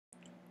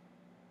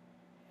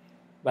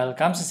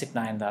Welcome sa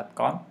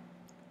zip9.com.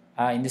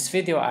 In this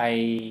video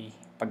ay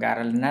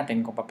pag-aaralan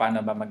natin kung paano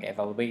ba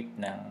mag-evaluate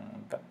ng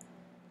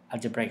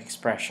algebraic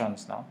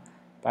expressions. No?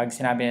 Pag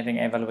sinabi natin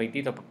evaluate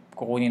dito,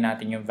 kukunin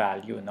natin yung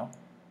value ng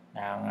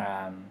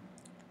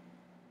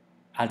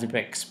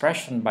algebraic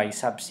expression by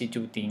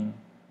substituting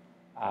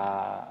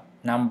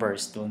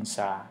numbers dun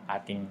sa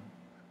ating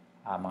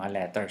mga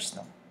letters.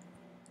 No?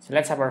 So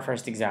let's have our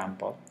first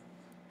example.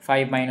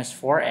 5 minus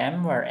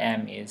 4m, where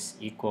m is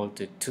equal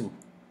to 2.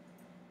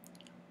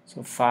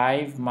 So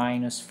 5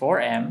 minus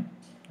 4m,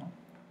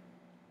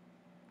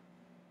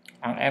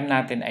 ang m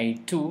natin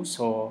ay 2.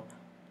 So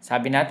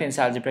sabi natin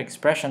sa algebraic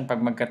expression, pag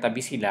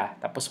magkatabi sila,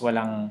 tapos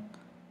walang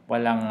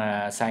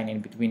sign in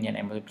between yan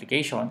ay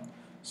multiplication,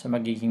 so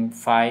magiging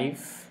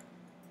 5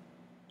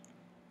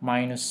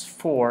 minus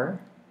 4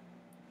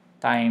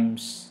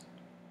 times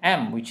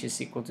m, which is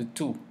equal to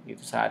 2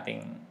 dito sa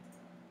ating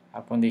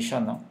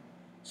condition. No?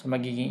 So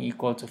magiging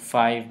equal to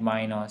 5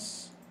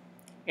 minus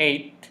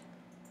 8.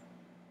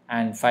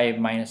 And 5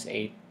 minus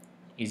 8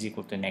 is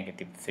equal to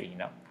negative 3.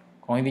 No?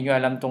 Kung hindi nyo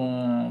alam tong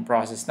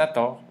process na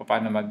to,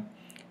 paano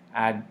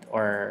mag-add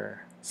or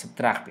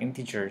subtract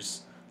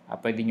integers,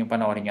 pwede nyo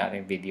panoorin yung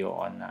ating video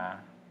on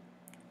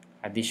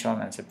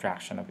addition and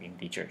subtraction of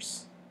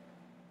integers.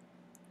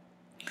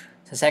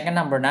 Sa second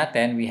number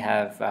natin, we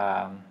have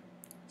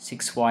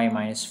 6y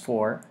minus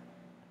 4,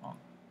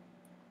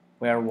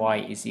 where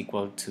y is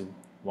equal to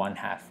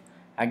 1/2.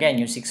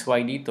 Again, yung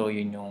 6y dito,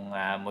 yun yung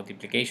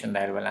multiplication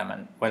dahil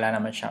wala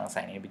naman siyang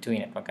sign in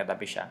between at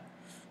magkatabi siya.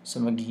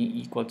 So, magiging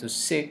equal to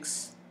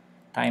 6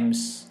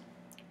 times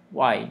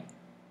y,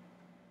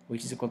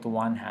 which is equal to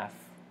 1/2,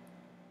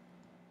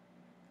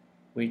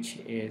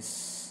 which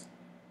is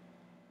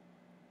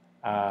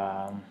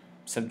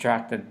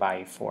subtracted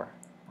by 4.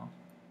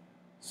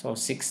 So,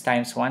 6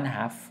 times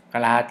 1/2,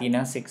 kalahati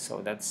ng 6,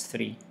 so that's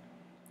 3,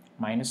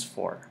 minus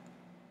 4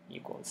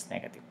 equals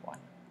negative 1.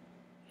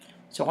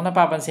 So kung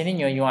napapansin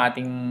niyo yung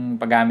ating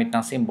paggamit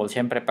ng symbol,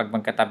 syempre pag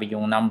magkatabi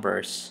yung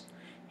numbers,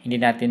 hindi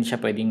natin siya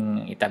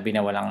pwedeng itabi na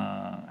walang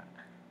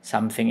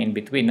something in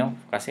between, no?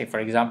 Kasi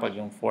for example,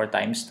 yung 4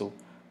 times 2,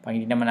 pag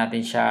hindi naman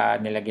natin siya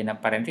nilagyan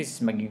ng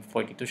parenthesis, magiging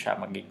 42 siya,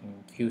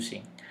 magiging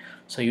confusing.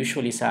 So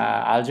usually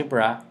sa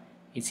algebra,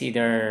 it's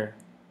either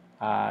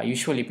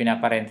usually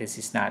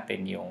pinaparenthesis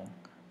natin yung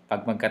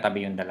pag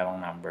magkatabi yung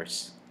dalawang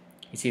numbers.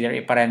 It's either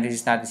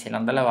i-parenthesis natin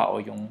silang dalawa o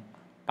yung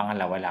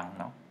pangalawa lang,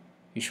 no?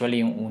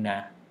 Usually, yung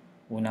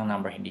unang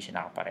number hindi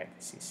siya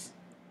nakaparenthesis.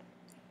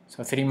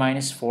 So, 3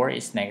 minus 4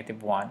 is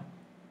negative 1.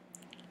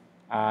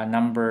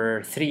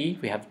 Number 3,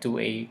 we have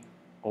 2a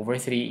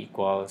over 3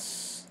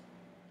 equals,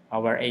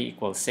 where a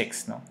equals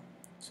 6, no?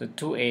 So,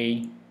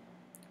 2a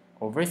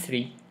over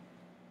 3,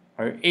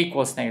 or a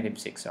equals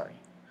negative 6, sorry.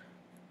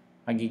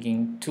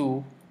 Magiging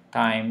 2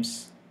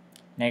 times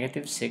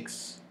negative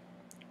 6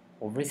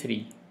 over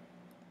 3.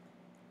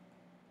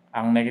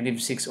 Ang negative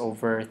 6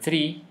 over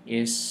 3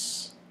 is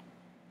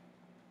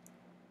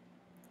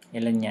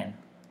ilan yan?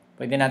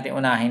 Pwede natin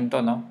unahin to,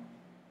 no?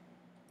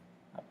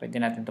 Pwede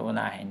natin to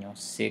unahin yung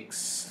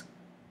 6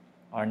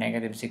 or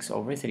negative 6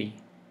 over 3.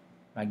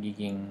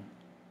 Magiging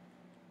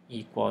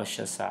equal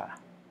siya sa,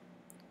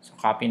 so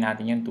copy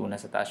natin yung 2,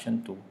 nasa taas yung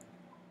 2.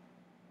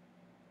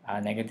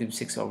 Negative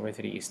 6 over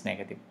 3 is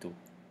negative 2.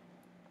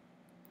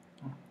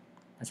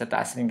 Nasa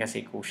taas rin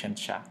kasi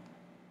quotient siya.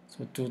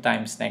 So 2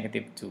 times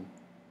negative 2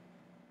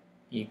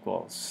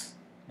 equals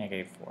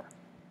negative 4.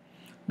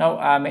 Now,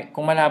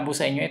 kung malabo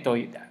sa inyo ito,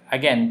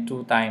 again,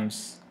 2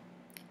 times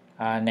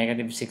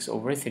negative 6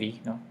 over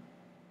 3, no?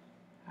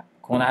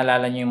 Kung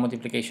naalala nyo yung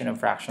multiplication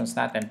of fractions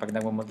natin, pag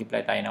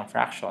nag-multiply tayo ng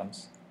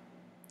fractions,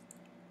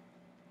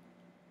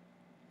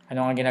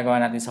 ano nga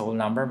ginagawa natin sa whole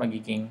number?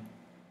 Magiging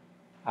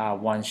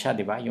 1 siya,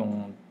 di ba?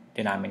 Yung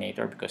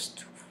denominator, because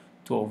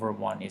 2 over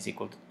 1 is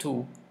equal to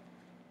 2.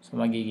 So,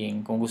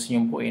 magiging, kung gusto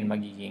nyo puin,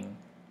 magiging,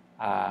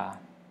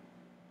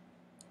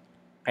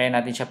 kaya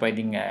natin siya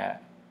pwedeng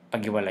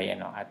paghiwalayan,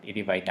 no? At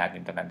i-divide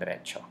natin ito ng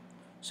diretso.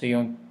 So,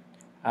 yung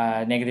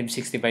negative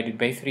 6 divided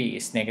by 3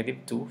 is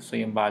negative 2. So,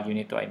 yung value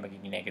nito ay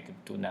magiging negative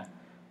 2 na.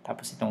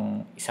 Tapos,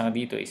 itong isang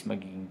dito is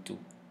magiging 2.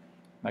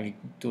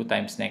 Magiging 2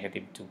 times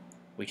negative 2,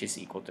 which is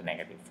equal to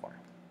negative 4.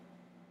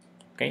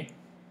 Okay?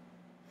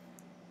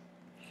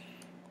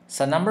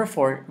 Sa number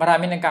 4,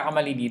 marami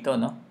nagkakamali dito,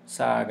 no?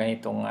 Sa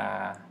ganitong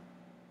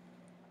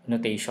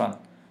notation.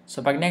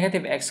 So, pag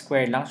negative x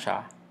squared lang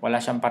siya, wala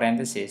siyang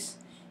parenthesis,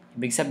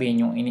 ibig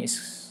sabihin yung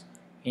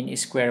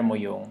in-square mo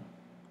yung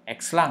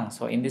x lang.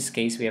 So, in this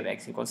case, we have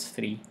x equals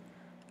 3.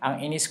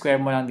 Ang in-square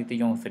mo lang dito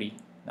yung 3.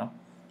 No?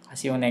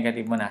 Kasi yung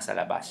negative mo nasa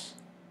labas.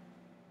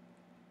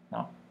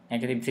 No?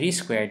 Negative 3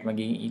 squared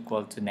magiging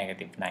equal to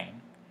negative 9.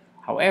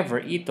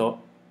 However,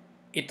 itong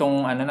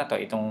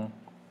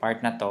part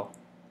na to,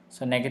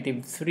 so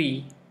negative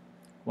 3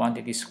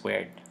 quantity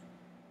squared.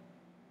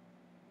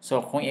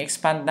 So, kung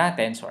i-expand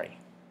natin,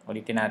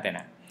 ulitin natin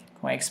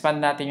Kung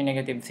i-expand natin yung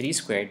negative 3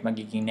 squared,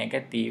 magiging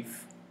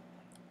negative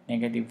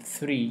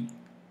 3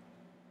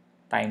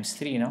 times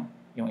 3, no?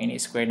 Yung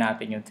in-square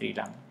natin yung 3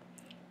 lang,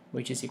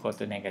 which is equal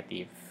to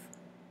negative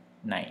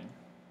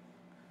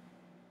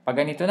 9. Pag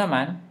ganito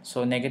naman,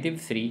 so negative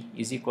 3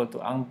 is equal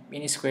to, ang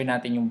in-square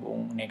natin yung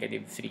buong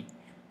negative 3.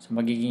 So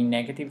magiging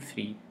negative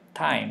 3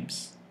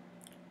 times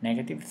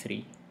negative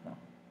 3, no,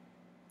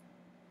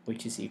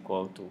 which is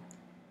equal to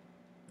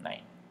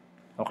 9.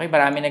 Okay,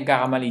 marami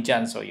nagkakamali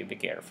dyan, so you be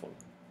careful.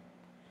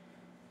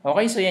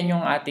 Okay, so yan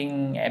yung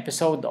ating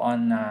episode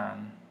on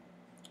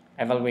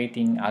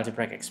evaluating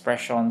algebraic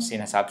expressions.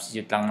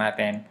 Sinasubstitute lang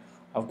natin.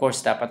 Of course,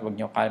 dapat wag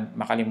nyo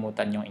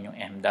makalimutan yung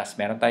inyong MDAS.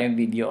 Meron tayong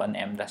video on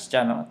MDAS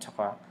dyan, no?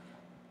 Tsaka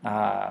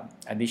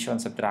addition,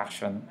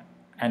 subtraction,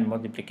 and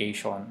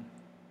multiplication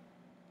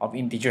of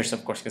integers,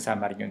 of course,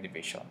 kasama rin yung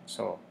division.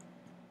 So,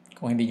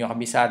 kung hindi nyo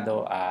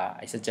kabisado,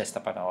 I suggest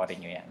na panoorin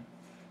nyo yan.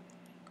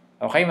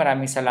 Okay,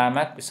 maraming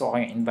salamat. Gusto ko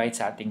kayong invite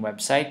sa ating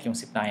website, yung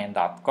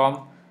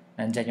sipnayan.com.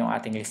 Nandyan yung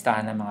ating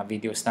listahan ng mga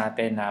videos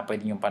natin na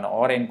pwede nyo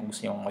panoorin kung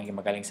gusto nyo maging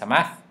magaling sa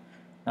math.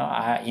 No?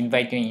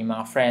 Invite nyo yung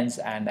mga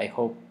friends and I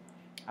hope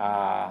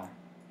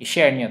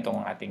i-share nyo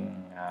itong ating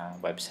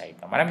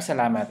website. Maraming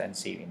salamat and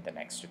see you in the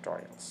next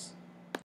tutorials.